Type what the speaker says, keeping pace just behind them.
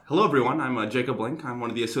Hello, everyone. I'm Jacob Link. I'm one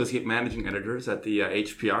of the associate managing editors at the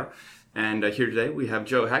HPR. And here today we have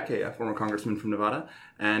Joe Heck, a former congressman from Nevada,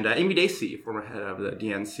 and Amy Dacey, former head of the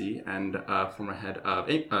DNC and former head of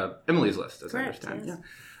Emily's List, as I understand. Yes.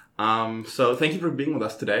 Yeah. So thank you for being with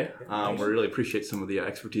us today. We really appreciate some of the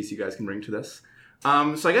expertise you guys can bring to this.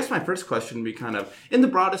 So I guess my first question would be kind of, in the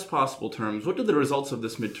broadest possible terms, what do the results of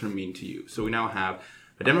this midterm mean to you? So we now have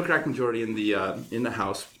a Democratic majority in the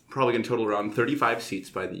House, probably going to total around 35 seats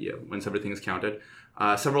by the once everything is counted.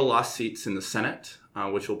 Several lost seats in the Senate,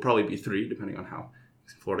 which will probably be 3, depending on how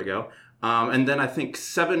Florida go. And then I think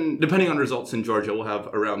 7, depending on results in Georgia, we'll have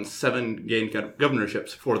around 7 gained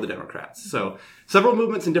governorships for the Democrats. So several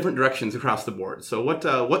movements in different directions across the board. So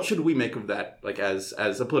what should we make of that, like as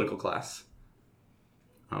a political class?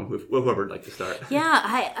 Whoever would like to start. Yeah,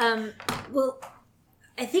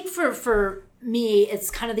 I think for me,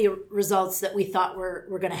 it's kind of the results that we thought were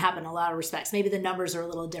going to happen in a lot of respects. Maybe the numbers are a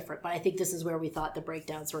little different, but I think this is where we thought the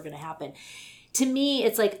breakdowns were going to happen. To me,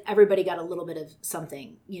 it's like everybody got a little bit of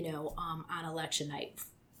something, on election night.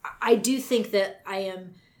 I do think that I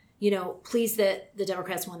am, pleased that the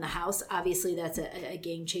Democrats won the House. Obviously, that's a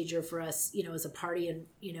game changer for us, as a party, and,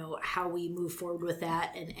 how we move forward with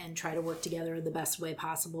that and try to work together in the best way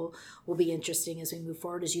possible will be interesting as we move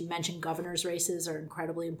forward. As you mentioned, governor's races are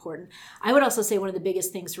incredibly important. I would also say one of the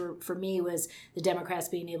biggest things for me was the Democrats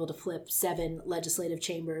being able to flip 7 legislative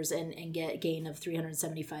chambers and get a gain of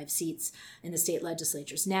 375 seats in the state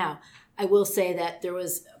legislatures. Now, I will say that there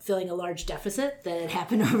was filling a large deficit that had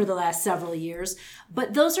happened over the last several years,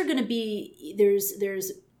 but those are going to be, there's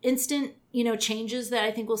instant, changes that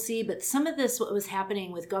I think we'll see, but some of this, what was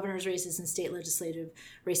happening with governor's races and state legislative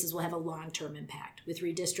races, will have a long-term impact with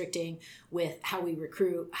redistricting, with how we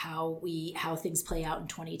recruit, how things play out in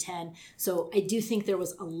 2010. So I do think there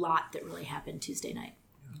was a lot that really happened Tuesday night.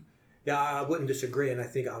 Yeah, I wouldn't disagree, and I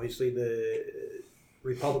think obviously the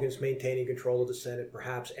Republicans maintaining control of the Senate,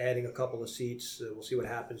 perhaps adding a couple of seats. We'll see what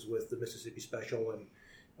happens with the Mississippi special and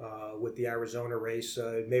with the Arizona race.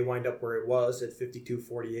 It may wind up where it was at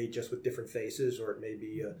 52-48, just with different faces, or it may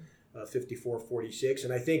be 54-46.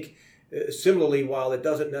 And I think similarly, while it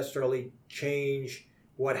doesn't necessarily change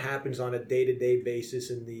what happens on a day-to-day basis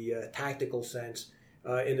in the tactical sense,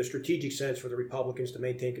 in the strategic sense for the Republicans to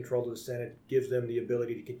maintain control of the Senate gives them the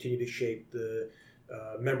ability to continue to shape the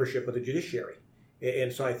membership of the judiciary.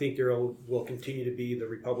 And so I think there will continue to be the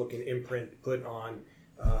Republican imprint put on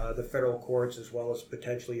the federal courts, as well as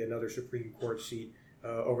potentially another Supreme Court seat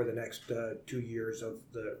over the next 2 years of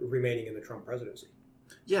the remaining in the Trump presidency.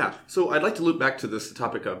 Yeah, so I'd like to loop back to this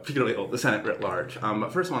topic of particularly the Senate writ large. But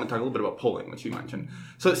first I want to talk a little bit about polling, which you mentioned.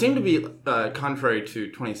 So it seemed to be contrary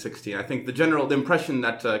to 2016. I think the impression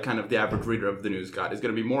that kind of the average reader of the news got is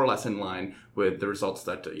going to be more or less in line with the results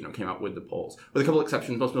that came out with the polls, with a couple of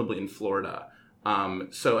exceptions, most notably in Florida.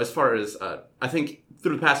 So as far as I think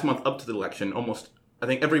through the past month up to the election, I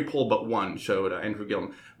think every poll but one showed Andrew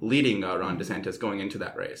Gillum leading Ron DeSantis going into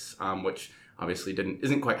that race, which obviously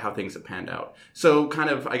isn't quite how things have panned out. So kind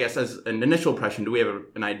of, I guess, as an initial impression, do we have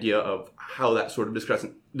an idea of how that sort of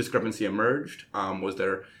discrepancy emerged?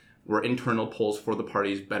 Were internal polls for the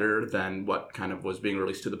parties better than what kind of was being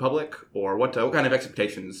released to the public? Or what kind of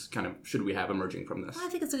expectations kind of should we have emerging from this? Well, I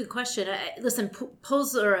think it's a good question. Listen,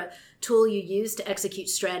 polls are a tool you use to execute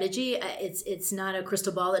strategy. It's not a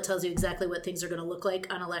crystal ball that tells you exactly what things are going to look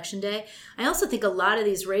like on election day. I also think a lot of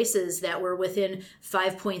these races that were within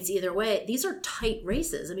 5 points either way, these are tight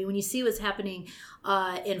races. I mean, when you see what's happening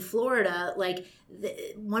in Florida,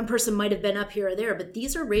 one person might have been up here or there, but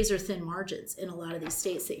these are razor thin margins in a lot of these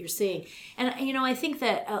states that you're seeing. And, I think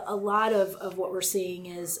that a lot of what we're seeing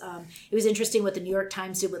is, it was interesting what the New York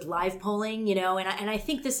Times did with live polling, and I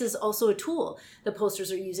think this is also a tool the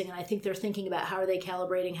pollsters are using. And I think they're thinking about how are they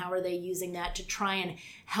calibrating, how are they using that to try and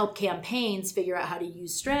help campaigns figure out how to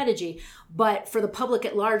use strategy. But for the public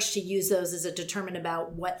at large to use those as a determinant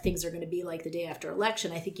about what things are going to be like the day after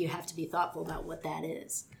election, I think you have to be thoughtful about what that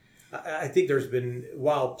is. I think there's been,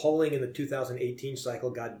 while polling in the 2018 cycle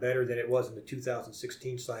got better than it was in the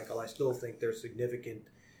 2016 cycle, I still think there's significant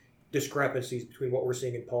discrepancies between what we're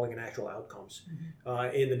seeing in polling and actual outcomes.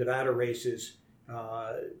 Mm-hmm. In the Nevada races,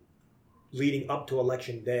 leading up to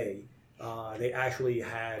Election Day, they actually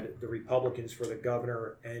had the Republicans for the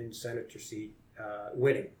governor and senator seat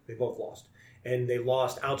winning. They both lost. And they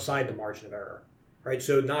lost outside the margin of error. Right,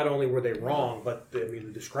 so not only were they wrong, but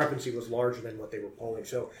the discrepancy was larger than what they were polling.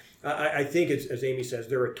 So I think, as Amy says,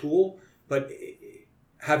 they're a tool, but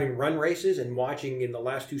having run races and watching in the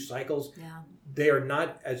last 2 cycles, they are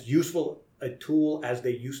not as useful a tool as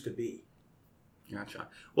they used to be. Gotcha.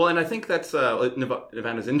 Well, and I think that's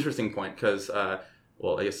Nevada's interesting point because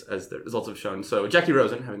well, I guess as the results have shown. So Jackie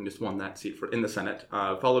Rosen, having just won that seat in the Senate,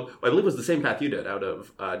 followed, I believe it was the same path you did, out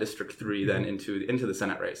of District 3, then into the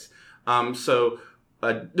Senate race. So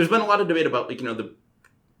there's been a lot of debate about,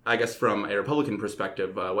 I guess from a Republican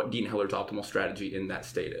perspective, what Dean Heller's optimal strategy in that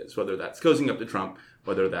state is, whether that's cozying up to Trump,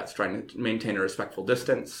 whether that's trying to maintain a respectful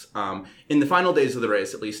distance. In the final days of the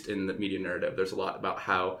race, at least in the media narrative, there's a lot about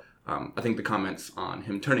how I think the comments on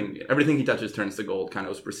him everything he touches turns to gold kind of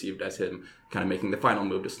was perceived as him kind of making the final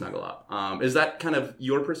move to snuggle up. Is that kind of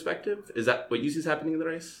your perspective? Is that what you see is happening in the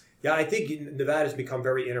race? Yeah, I think Nevada's become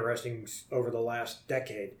very interesting over the last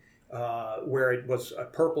decade. Where it was a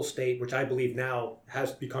purple state, which I believe now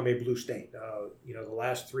has become a blue state. The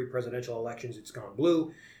last 3 presidential elections, it's gone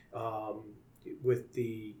blue. With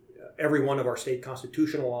every one of our state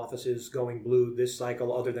constitutional offices going blue this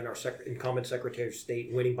cycle, other than our incumbent Secretary of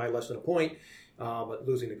State winning by less than a point, but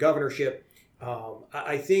losing the governorship.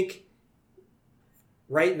 I think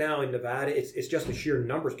right now in Nevada, it's just a sheer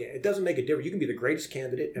numbers game. It doesn't make a difference. You can be the greatest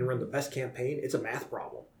candidate and run the best campaign. It's a math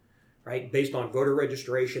problem, right? Based on voter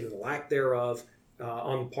registration and the lack thereof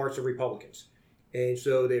on parts of Republicans. And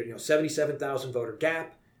so there's 77,000 voter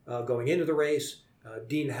gap going into the race.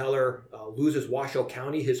 Dean Heller loses Washoe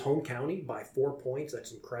County, his home county, by 4 points.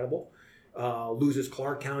 That's incredible. Loses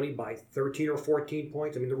Clark County by 13 or 14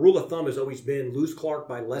 points. I mean, the rule of thumb has always been lose Clark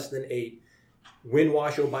by less than 8, win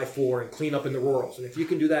Washoe by 4, and clean up in the rurals. And if you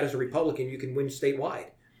can do that as a Republican, you can win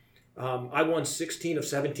statewide. I won 16 of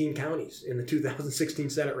 17 counties in the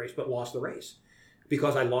 2016 Senate race, but lost the race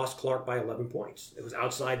because I lost Clark by 11 points. It was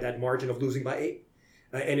outside that margin of losing by 8.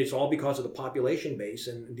 And it's all because of the population base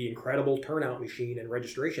and the incredible turnout machine and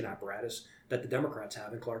registration apparatus that the Democrats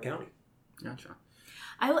have in Clark County. Gotcha.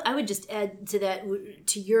 I would just add to that,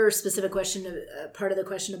 to your specific question, part of the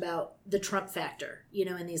question about the Trump factor,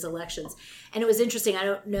 in these elections. And it was interesting. I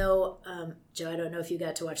don't know, Joe, I don't know if you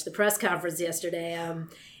got to watch the press conference yesterday.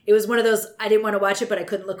 It was one of those, I didn't want to watch it, but I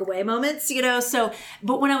couldn't look away moments, So,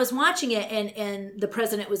 but when I was watching it and the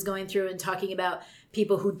president was going through and talking about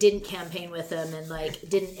people who didn't campaign with him and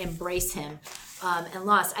didn't embrace him and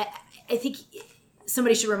lost, I think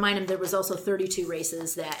somebody should remind him there was also 32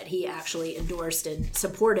 races that he actually endorsed and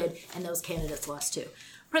supported, and those candidates lost too.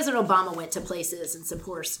 President Obama went to places and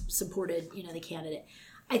supported, the candidate.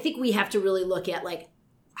 I think we have to really look at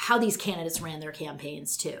how these candidates ran their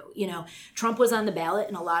campaigns too. Trump was on the ballot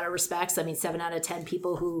in a lot of respects. I mean, 7 out of 10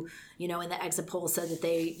 people who, in the exit poll said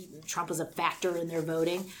that Trump was a factor in their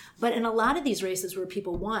voting. But in a lot of these races where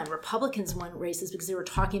people won, Republicans won races because they were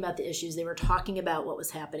talking about the issues. They were talking about what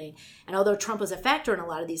was happening. And although Trump was a factor in a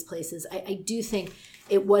lot of these places, I do think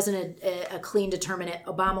it wasn't a clean determinant.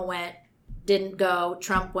 Obama went, didn't go.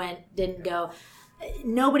 Trump went, didn't go.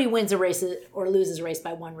 Nobody wins a race or loses a race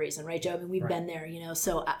by one reason, right, Joe? I mean, we've been there,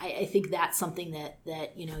 So I think that's something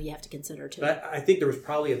that you have to consider too. I think there was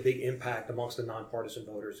probably a big impact amongst the nonpartisan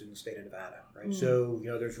voters in the state of Nevada, right? Mm. So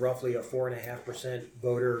there's roughly a 4.5%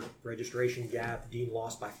 voter registration gap. Dean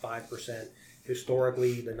lost by 5%.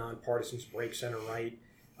 Historically, the nonpartisans break center right,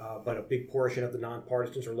 but a big portion of the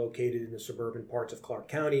nonpartisans are located in the suburban parts of Clark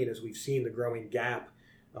County, and as we've seen the growing gap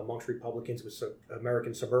amongst Republicans with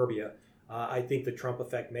American suburbia. I think the Trump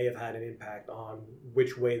effect may have had an impact on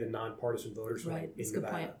which way the nonpartisan voters went in Nevada. Good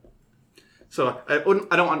point. So I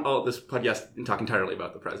don't want all this podcast to talk entirely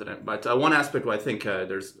about the president, but one aspect where I think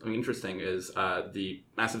there's interesting is the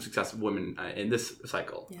massive success of women in this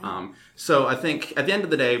cycle. Yeah. So I think at the end of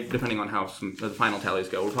the day, depending on how the final tallies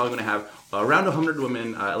go, we're probably going to have around 100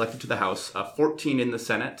 women elected to the House, 14 in the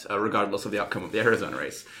Senate, regardless of the outcome of the Arizona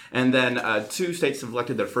race. And then 2 states have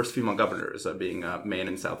elected their first female governors, being Maine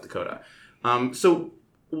and South Dakota. So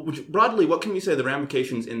broadly, what can we say the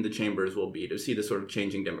ramifications in the chambers will be to see this sort of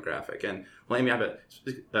changing demographic? And Amy, I have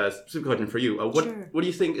a specific question for you. What do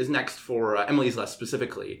you think is next for Emily's List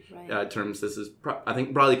specifically? Right. In terms, this is I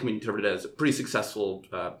think broadly can be interpreted as a pretty successful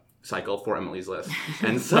cycle for Emily's List.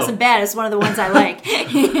 And so wasn't bad. It's one of the ones I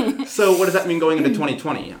like. So what does that mean going into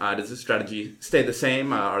 2020? Does this strategy stay the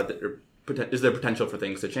same? Is there potential for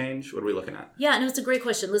things to change? What are we looking at? Yeah, no, it's a great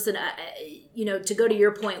question. Listen, to go to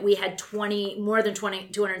your point, we had more than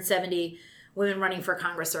 270 women running for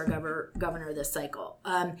Congress or governor this cycle.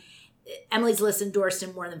 Emily's List endorsed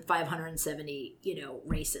in more than 570,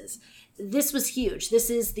 races. This was huge. This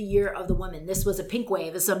is the year of the woman. This was a pink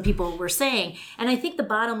wave, as some people were saying. And I think the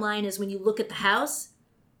bottom line is when you look at the House,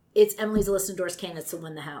 it's Emily's List endorsed candidates who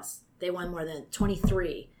won the House. They won more than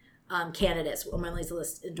 23 candidates. Emily's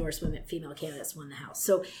List endorsed women, female candidates won the House.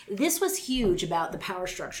 So this was huge about the power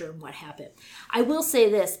structure and what happened. I will say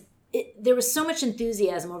this. There was so much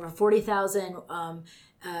enthusiasm, over 40,000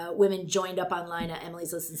 women joined up online at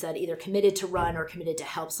Emily's List and said either committed to run or committed to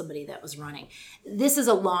help somebody that was running. This is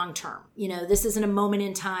a long term. This isn't a moment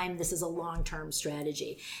in time. This is a long-term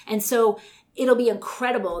strategy. And so it'll be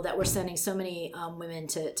incredible that we're sending so many women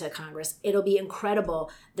to Congress. It'll be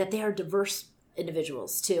incredible that they are diverse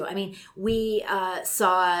individuals too. I mean, we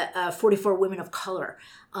saw 44 women of color,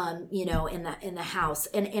 in the House,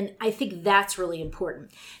 and I think that's really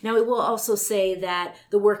important. Now, I will also say that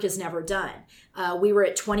the work is never done. We were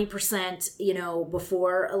at 20%,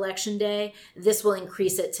 before Election Day. This will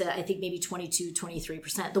increase it to, I think, maybe 22,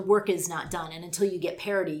 23%. The work is not done. And until you get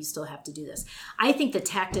parity, you still have to do this. I think the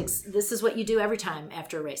tactics, this is what you do every time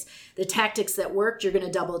after a race. The tactics that worked, you're going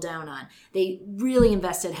to double down on. They really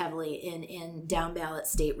invested heavily in down ballot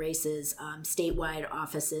state races, statewide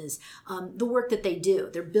offices, the work that they do.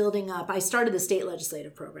 They're building up. I started the state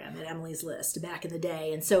legislative program at Emily's List back in the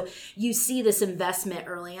day. And so you see this investment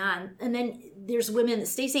early on. And then there's women.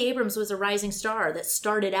 Stacey Abrams was a rising star that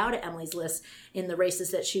started out at Emily's List in the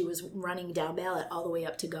races that she was running down ballot all the way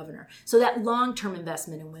up to governor. So that long-term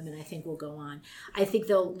investment in women, I think, will go on. I think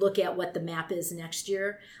they'll look at what the map is next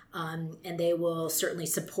year, and they will certainly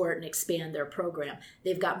support and expand their program.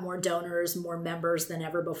 They've got more donors, more members than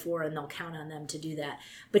ever before, and they'll count on them to do that.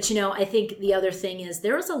 But, I think the other thing is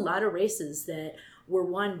there was a lot of races that were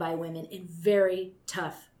won by women in very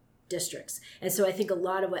tough districts. And so I think a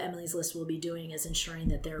lot of what Emily's List will be doing is ensuring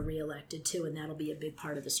that they're reelected too, and that'll be a big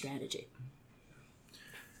part of the strategy.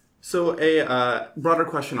 So a broader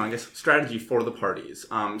question on, I guess, strategy for the parties.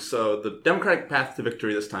 So the Democratic path to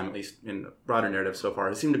victory this time, at least in the broader narrative so far,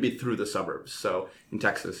 has seemed to be through the suburbs. So in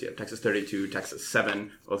Texas, you have Texas 32, Texas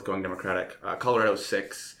 7, both going Democratic, Colorado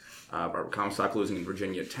 6, Barbara Comstock losing in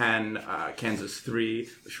Virginia 10, Kansas 3,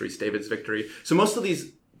 Sharice Davids victory. So most of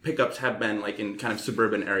these pickups have been like in kind of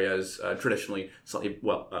suburban areas, traditionally slightly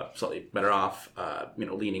better off,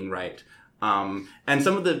 leaning right. And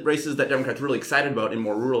some of the races that Democrats were really excited about in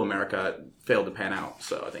more rural America failed to pan out.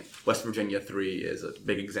 So I think West Virginia 3 is a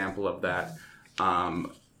big example of that.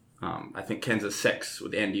 I think Kansas 6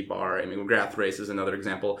 with Andy Barr, Amy McGrath race is another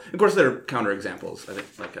example. Of course, there are counterexamples. I think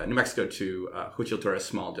like New Mexico 2, Juchitl Torres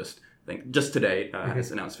Small just today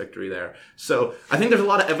has announced victory there. So I think there's a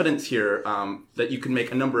lot of evidence here that you can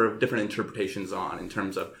make a number of different interpretations on in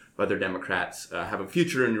terms of whether Democrats have a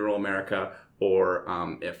future in rural America or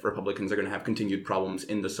if Republicans are going to have continued problems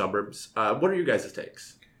in the suburbs. What are you guys'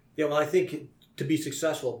 takes? Yeah, well, I think to be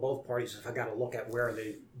successful, both parties have got to look at where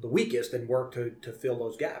the weakest and work to fill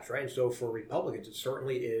those gaps, right? And so for Republicans, it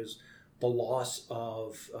certainly is the loss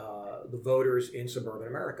of the voters in suburban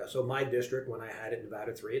America. So my district, when I had it in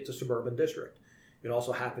Nevada 3, it's a suburban district. It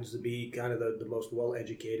also happens to be kind of the most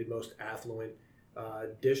well-educated, most affluent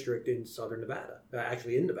district in southern Nevada,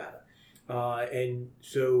 actually in Nevada. And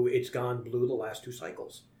so it's gone blue the last 2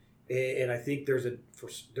 cycles. And I think there's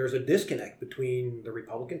a disconnect between the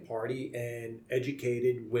Republican Party and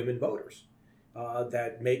educated women voters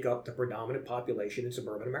that make up the predominant population in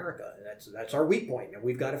suburban America. And that's our weak point, and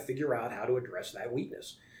we've got to figure out how to address that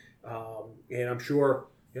weakness. And I'm sure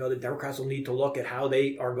the Democrats will need to look at how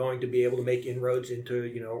they are going to be able to make inroads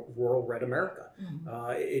into rural red America.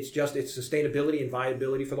 Mm-hmm. It's sustainability and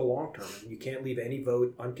viability for the long term. And you can't leave any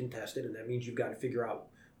vote uncontested, and that means you've got to figure out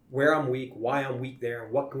where I'm weak, why I'm weak there,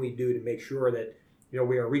 and what can we do to make sure that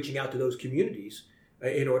we are reaching out to those communities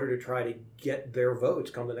in order to try to get their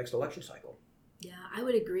votes come the next election cycle. Yeah, I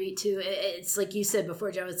would agree too. It's like you said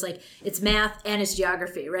before, Joe, it's like it's math and it's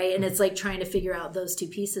geography, right? And it's like trying to figure out those 2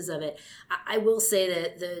 pieces of it. I will say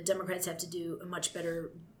that the Democrats have to do a much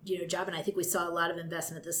better job, and I think we saw a lot of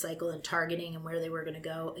investment this cycle in targeting and where they were going to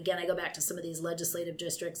go. Again, I go back to some of these legislative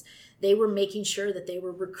districts. They were making sure that they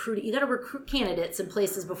were recruiting. You got to recruit candidates in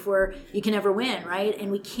places before you can ever win, right?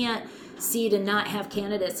 And we can't see to not have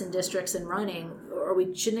candidates in districts and running, or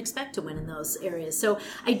we shouldn't expect to win in those areas. So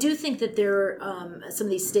I do think that some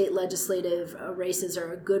of these state legislative races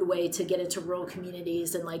are a good way to get into rural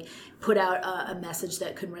communities and like put out a message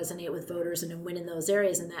that could resonate with voters and win in those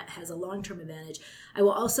areas, and that has a long-term advantage. I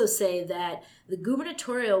will also say that the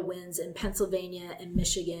gubernatorial wins in Pennsylvania and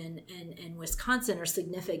Michigan and Wisconsin are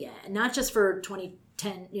significant, and not just for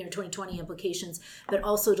 2020 implications, but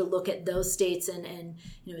also to look at those states and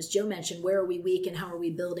as Joe mentioned, where are we weak and how are we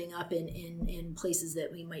building up in places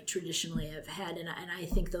that we might traditionally have had. And I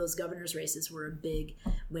think those governor's races were a big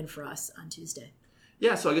win for us on Tuesday.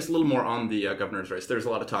 Yeah, so I guess a little more on the governor's race. There's a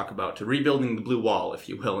lot of talk about rebuilding the blue wall, if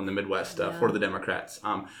you will, in the Midwest for the Democrats.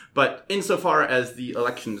 But insofar as the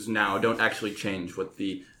elections now don't actually change what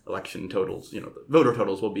the election totals, the voter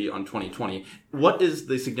totals will be on 2020. What is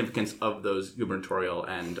the significance of those gubernatorial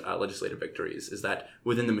and legislative victories? Is that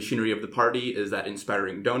within the machinery of the party? Is that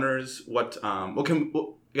inspiring donors? What's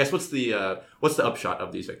the upshot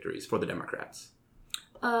of these victories for the Democrats?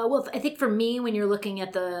 Well, I think for me, when you're looking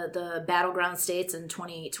at the battleground states in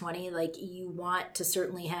 2020, like you want to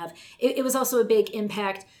certainly have, it was also a big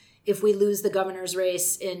impact if we lose the governor's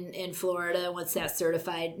race in Florida, once that's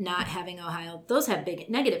certified, not having Ohio, those have big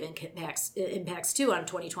negative impacts too on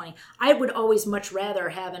 2020. I would always much rather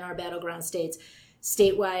have in our battleground states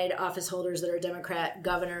statewide office holders that are Democrat,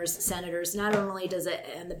 governors, senators. Not only does it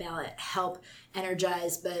on the ballot help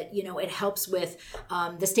energize, but it helps with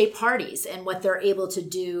the state parties and what they're able to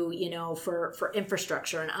do for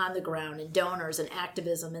infrastructure and on the ground and donors and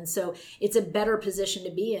activism. And so it's a better position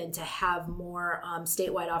to be in to have more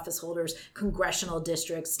statewide office holders, congressional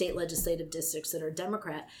districts, state legislative districts that are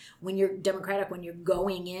Democrat. When you're Democratic, when you're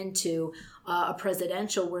going into a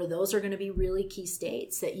presidential where those are going to be really key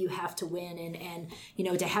states that you have to win and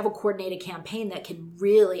to have a coordinated campaign that can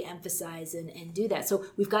really emphasize and do that. So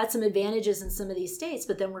we've got some advantages in some of these states,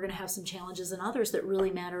 but then we're going to have some challenges in others that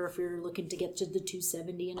really matter if you're looking to get to the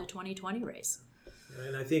 270 in a 2020 race.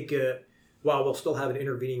 And I think while we'll still have an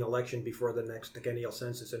intervening election before the next decennial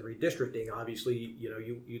census and redistricting, obviously,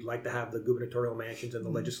 you'd like to have the gubernatorial mansions and the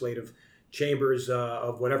legislative chambers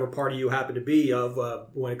of whatever party you happen to be of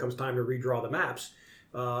when it comes time to redraw the maps.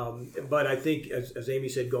 But I think, as Amy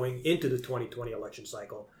said, going into the 2020 election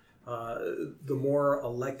cycle, the more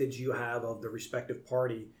electeds you have of the respective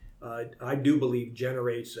party, I do believe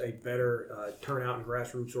generates a better turnout and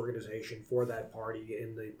grassroots organization for that party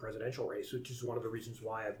in the presidential race, which is one of the reasons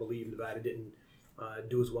why I believe Nevada didn't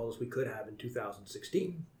do as well as we could have in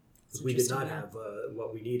 2016. Because we did not have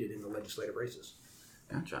what we needed in the legislative races.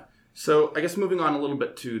 Gotcha. So I guess moving on a little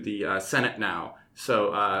bit to the Senate now.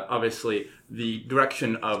 So obviously the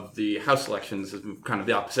direction of the House elections is kind of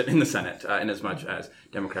the opposite in the Senate, in as much as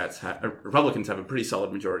Republicans have a pretty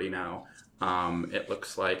solid majority now. It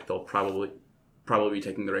looks like they'll probably be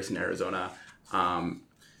taking the race in Arizona.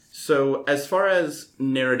 So as far as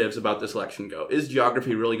narratives about this election go, is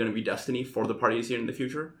geography really going to be destiny for the parties here in the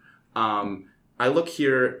future? I look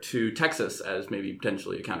here to Texas as maybe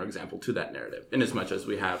potentially a counterexample to that narrative, in as much as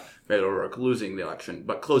we have Beto O'Rourke losing the election,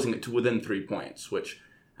 but closing it to within 3 points, which,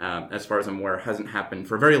 as far as I'm aware, hasn't happened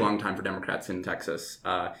for a very long time for Democrats in Texas.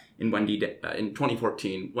 In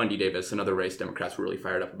 2014, Wendy Davis, another race Democrats were really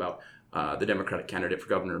fired up about, the Democratic candidate for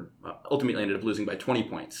governor, ultimately ended up losing by 20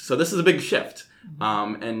 points. So this is a big shift.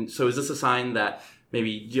 And so is this a sign that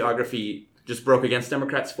maybe geography just broke against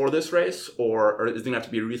Democrats for this race, or is there going to have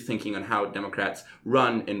to be a rethinking on how Democrats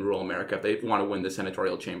run in rural America if they want to win the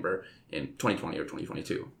senatorial chamber in 2020 or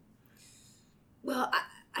 2022? Well,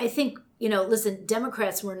 I think, listen,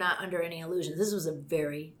 Democrats were not under any illusions. This was a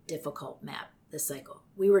very difficult map this cycle.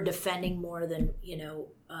 We were defending more than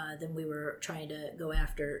we were trying to go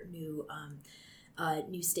after new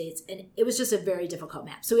states. And it was just a very difficult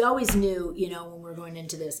map. So we always knew, when we were going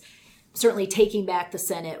into this, certainly taking back the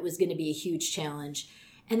Senate was going to be a huge challenge.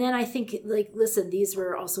 And then I think, listen, these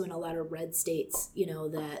were also in a lot of red states,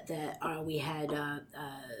 that we had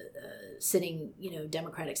sitting,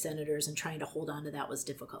 Democratic senators, and trying to hold on to that was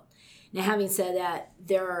difficult. Now, having said that,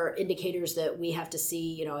 there are indicators that we have to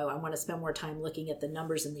see. I want to spend more time looking at the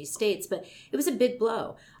numbers in these states, but it was a big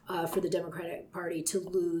blow for the Democratic Party to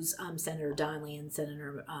lose Senator Donnelly and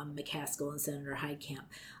Senator McCaskill and Senator Heitkamp.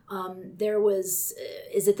 There was,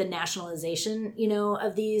 is it the nationalization,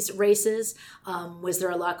 of these races? Was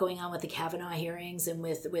there a lot going on with the Kavanaugh hearings and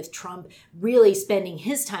with Trump really spending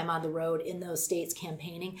his time on the road in those states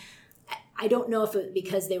campaigning? I don't know if it,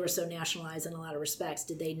 because they were so nationalized in a lot of respects,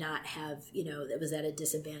 did they not have, it was at a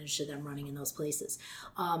disadvantage to them running in those places.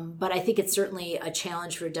 But I think it's certainly a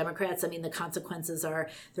challenge for Democrats. I mean, the consequences are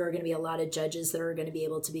there are going to be a lot of judges that are going to be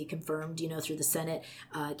able to be confirmed, through the Senate,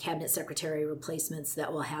 cabinet secretary replacements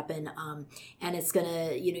that will happen. And it's going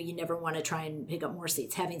to, you never want to try and pick up more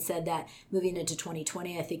seats. Having said that, moving into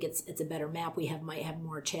 2020, I think it's a better map. We might have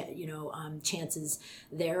more, chances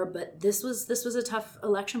there. But this was a tough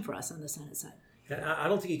election for us on the Senate side. I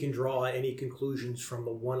don't think you can draw any conclusions from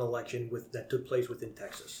the one election that took place within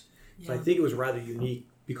Texas. So I think it was rather unique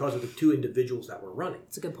because of the two individuals that were running.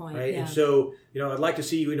 That's a good point. Right? Yeah. And so, I'd like to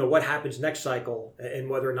see, what happens next cycle and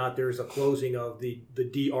whether or not there's a closing of the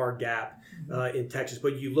DR gap in Texas.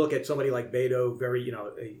 But you look at somebody like Beto, very,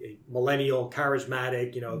 a millennial,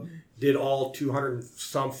 charismatic, did all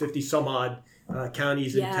 250 some odd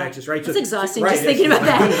counties in Texas, right? It's exhausting just thinking about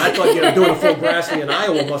that. I thought doing a full Grassley in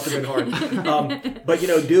Iowa must have been hard. But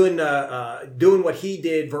doing what he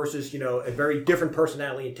did versus a very different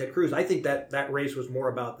personality in Ted Cruz, I think that race was more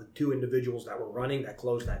about the two individuals that were running that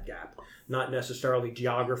closed that gap, not necessarily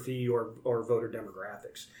geography or voter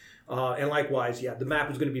demographics. And likewise, the map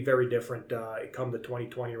is going to be very different come the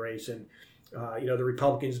 2020 race, and the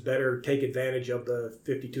Republicans better take advantage of the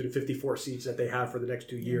 52 to 54 seats that they have for the next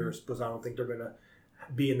 2 years, because I don't think they're going to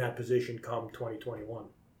be in that position come 2021.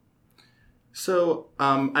 So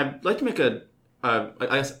I'd like to make I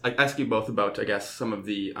ask you both about, I guess, some of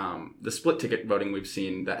the split ticket voting we've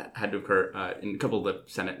seen that had to occur in a couple of the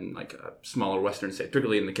Senate and smaller Western states,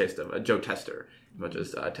 particularly in the case of Joe Tester, which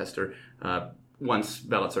is Tester. Once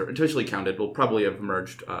ballots are officially counted, will probably have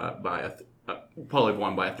emerged probably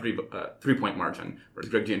won by a 3-point margin, whereas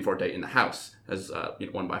Greg Gianforte in the House has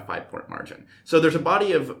won by a 5-point margin. So there's a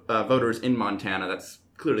body of voters in Montana that's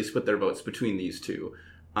clearly split their votes between these two.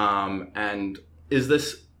 And is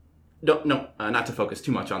this not to focus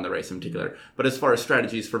too much on the race in particular, but as far as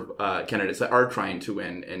strategies for candidates that are trying to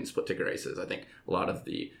win in split ticket races, I think a lot of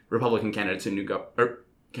the Republican candidates in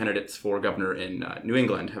candidates for governor in New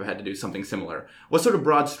England have had to do something similar. What sort of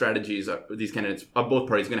broad strategies are these candidates of both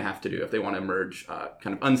parties going to have to do if they want to emerge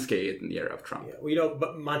kind of unscathed in the era of Trump?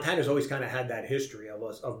 But Montana's always kind of had that history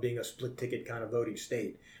of being a split ticket kind of voting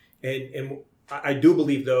state. And I do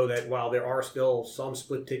believe, though, that while there are still some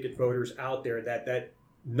split ticket voters out there, that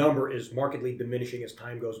number is markedly diminishing as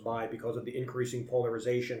time goes by because of the increasing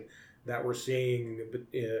polarization that we're seeing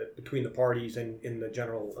between the parties and in the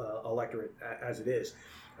general electorate as it is.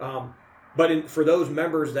 But for those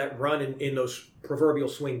members that run in those proverbial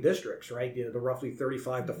swing districts, right, the roughly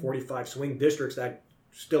 35 to 45 swing districts that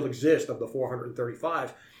still exist of the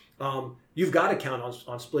 435, you've got to count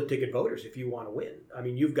on split ticket voters if you want to win. I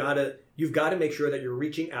mean, you've got to make sure that you're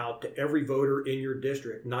reaching out to every voter in your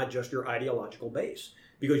district, not just your ideological base,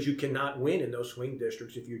 because you cannot win in those swing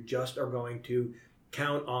districts if you just are going to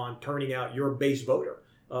count on turning out your base voter,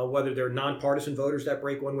 whether they're nonpartisan voters that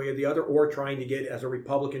break one way or the other, or trying to get, as a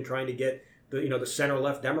Republican, trying to get the center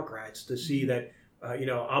left Democrats to see that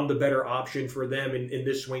I'm the better option for them in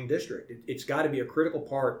this swing district. It's got to be a critical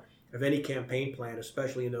part of any campaign plan,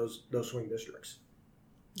 especially in those swing districts.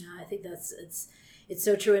 Yeah, I think it's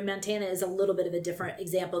so true. And Montana is a little bit of a different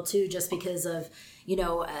example too, just because of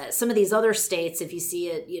some of these other states. If you see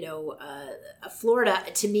it, Florida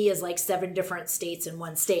to me is like 7 different states in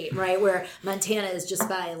one state, right? Where Montana is just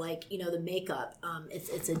by the makeup.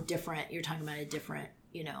 It's a different. You're talking about a different,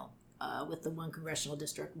 with the 1 congressional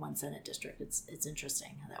district, 1 Senate district. It's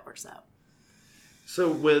interesting how that works out. So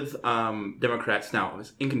with Democrats now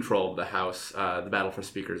in control of the House, the battle for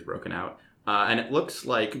Speaker is broken out. And it looks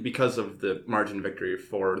like, because of the margin victory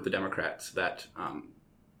for the Democrats, that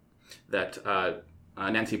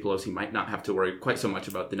Nancy Pelosi might not have to worry quite so much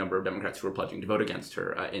about the number of Democrats who are pledging to vote against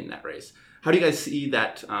her in that race. How do you guys see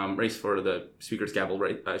that race for the Speaker's gavel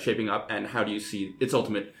shaping up, and how do you see its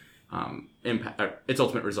ultimate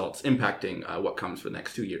results impacting what comes for the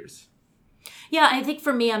next 2 years? Yeah, I think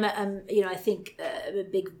for me, I'm a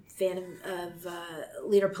big fan of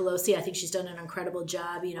Leader Pelosi. I think she's done an incredible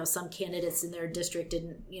job. Some candidates in their district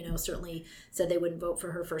didn't, certainly said they wouldn't vote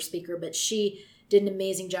for her for speaker, but she did an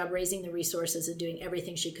amazing job raising the resources and doing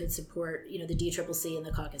everything she could support, the DCCC and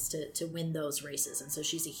the caucus to win those races. And so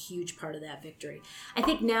she's a huge part of that victory. I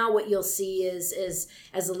think now what you'll see is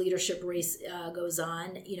as the leadership race goes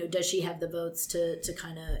on, does she have the votes to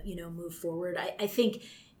kind of, move forward? I think.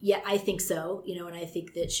 Yeah, I think so, and I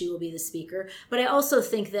think that she will be the speaker. But I also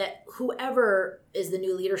think that whoever is the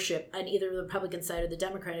new leadership on either the Republican side or the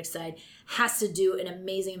Democratic side has to do an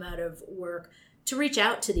amazing amount of work to reach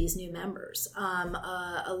out to these new members,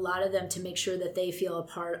 a lot of them, to make sure that they feel a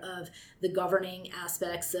part of the governing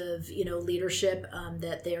aspects of leadership,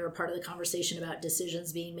 that they're a part of the conversation about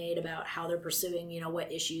decisions being made about how they're pursuing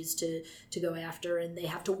what issues to go after, and they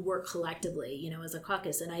have to work collectively as a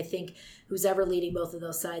caucus. And I think who's ever leading both of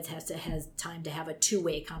those sides has time to have a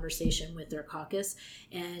two-way conversation with their caucus,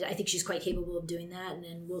 and I think she's quite capable of doing that,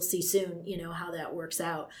 and we'll see soon how that works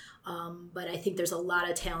out. But I think there's a lot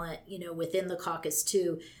of talent within the caucus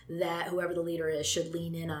too, that whoever the leader is should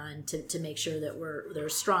lean in on to make sure that they're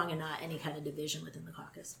strong and not any kind of division within the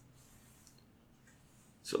caucus.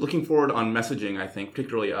 So looking forward on messaging, I think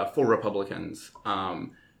particularly for Republicans,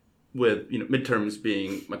 with midterms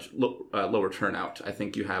being much lower turnout, I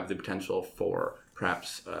think you have the potential for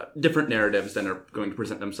perhaps different narratives that are going to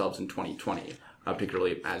present themselves in 2020.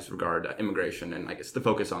 Particularly as regard immigration and I guess the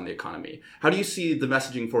focus on the economy. How do you see the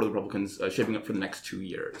messaging for the Republicans shaping up for the next 2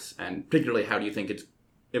 years? And particularly, how do you think it's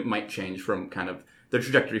it might change from kind of the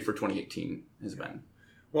trajectory for 2018 has been?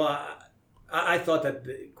 Well, I thought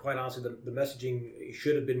that, quite honestly, the messaging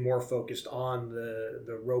should have been more focused on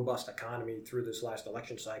the robust economy through this last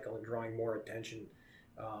election cycle and drawing more attention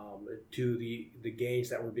to the gains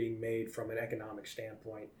that were being made from an economic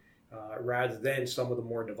standpoint, rather than some of the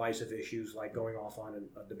more divisive issues like going off on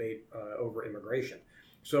a debate over immigration.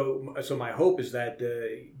 So my hope is that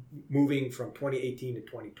moving from 2018 to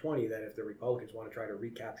 2020, that if the Republicans want to try to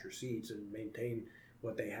recapture seats and maintain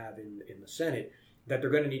what they have in the Senate, that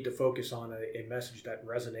they're going to need to focus on a message that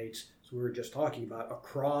resonates, as we were just talking about,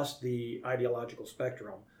 across the ideological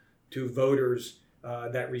spectrum to voters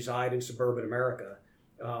that reside in suburban America,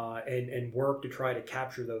 and work to try to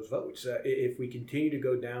capture those votes. If we continue to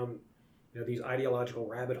go down these ideological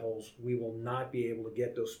rabbit holes, we will not be able to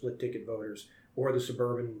get those split ticket voters or the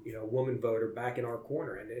suburban woman voter back in our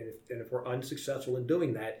corner. And if we're unsuccessful in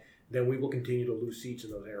doing that, then we will continue to lose seats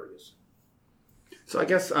in those areas. So I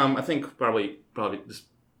guess I think probably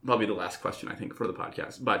the last question, I think, for the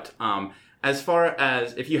podcast. But as far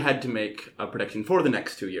as if you had to make a prediction for the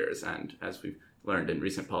next 2 years, and as we've learned in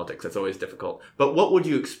recent politics, that's always difficult. But what would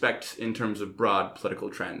you expect in terms of broad political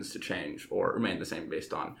trends to change or remain the same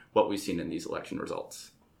based on what we've seen in these election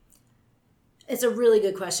results? It's a really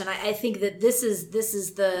good question. I think that this is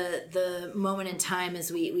the moment in time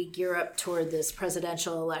as we gear up toward this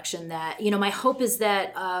presidential election that, my hope is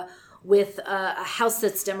that with a House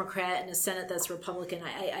that's Democrat and a Senate that's Republican,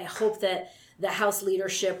 I hope that the House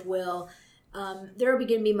leadership will, there are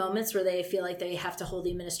going to be moments where they feel like they have to hold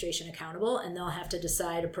the administration accountable, and they'll have to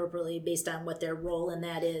decide appropriately based on what their role in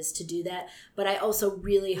that is to do that. But I also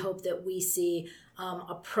really hope that we see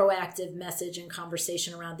a proactive message and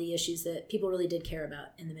conversation around the issues that people really did care about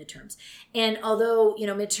in the midterms. And although,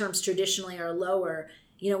 midterms traditionally are lower,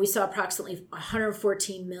 we saw approximately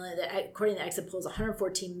 114 million, according to the exit polls,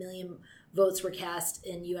 114 million votes were cast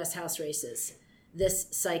in U.S. House races this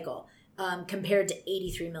cycle, compared to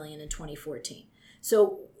 83 million in 2014.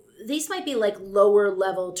 So these might be like lower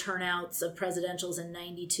level turnouts of presidentials in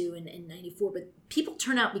 92 and 94, but people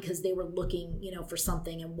turn out because they were looking, for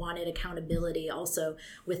something and wanted accountability also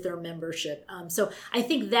with their membership. So I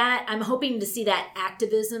think that I'm hoping to see that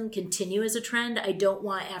activism continue as a trend. I don't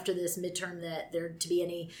want after this midterm that there to be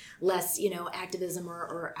any less, activism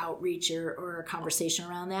or outreach or a conversation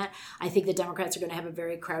around that. I think the Democrats are going to have a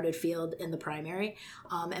very crowded field in the primary.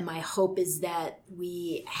 And my hope is that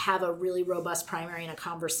we have a really robust primary and a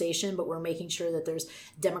conversation, but we're making sure that there's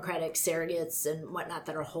Democratic surrogates and whatnot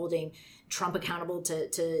that are holding Trump accountable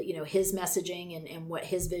to his messaging and what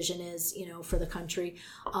his vision is, for the country.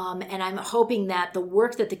 And I'm hoping that the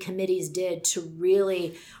work that the committees did to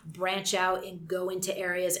really branch out and go into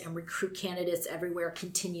areas and recruit candidates everywhere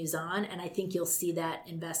continues on. And I think you'll see that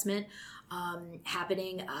investment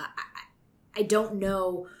happening. I don't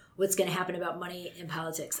know what's going to happen about money in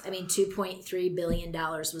politics. I mean, $2.3 billion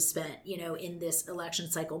was spent, in this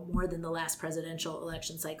election cycle, more than the last presidential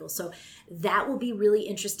election cycle. So that will be really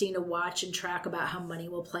interesting to watch and track about how money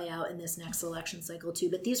will play out in this next election cycle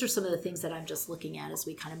too. But these are some of the things that I'm just looking at as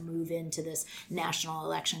we kind of move into this national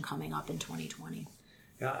election coming up in 2020.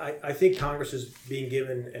 Yeah, I think Congress is being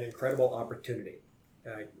given an incredible opportunity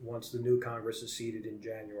once the new Congress is seated in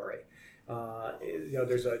January.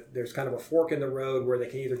 There's kind of a fork in the road where they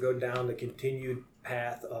can either go down the continued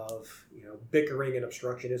path of bickering and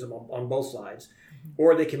obstructionism on both sides,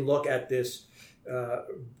 or they can look at this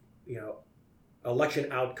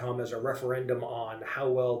election outcome as a referendum on how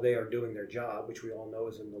well they are doing their job, which we all know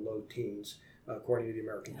is in the low teens according to the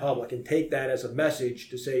American public, and take that as a message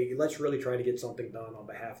to say, let's really try to get something done on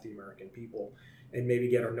behalf of the American people and maybe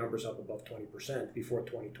get our numbers up above 20% before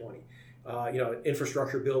 2020.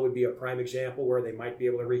 Infrastructure bill would be a prime example where they might be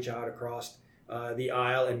able to reach out across the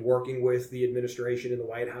aisle and working with the administration in the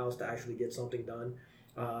White House to actually get something done.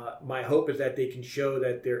 My hope is that they can show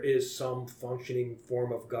that there is some functioning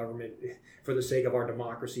form of government for the sake of our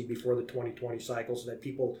democracy before the 2020 cycle, so that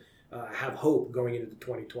people have hope going into the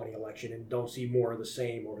 2020 election and don't see more of the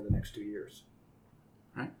same over the next 2 years.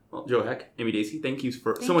 All right. Well, Joe Heck, Amy Dacey, thank you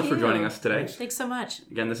so much for joining us today. Thanks so much.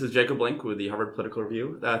 Again, this is Jacob Blink with the Harvard Political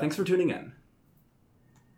Review. Thanks for tuning in.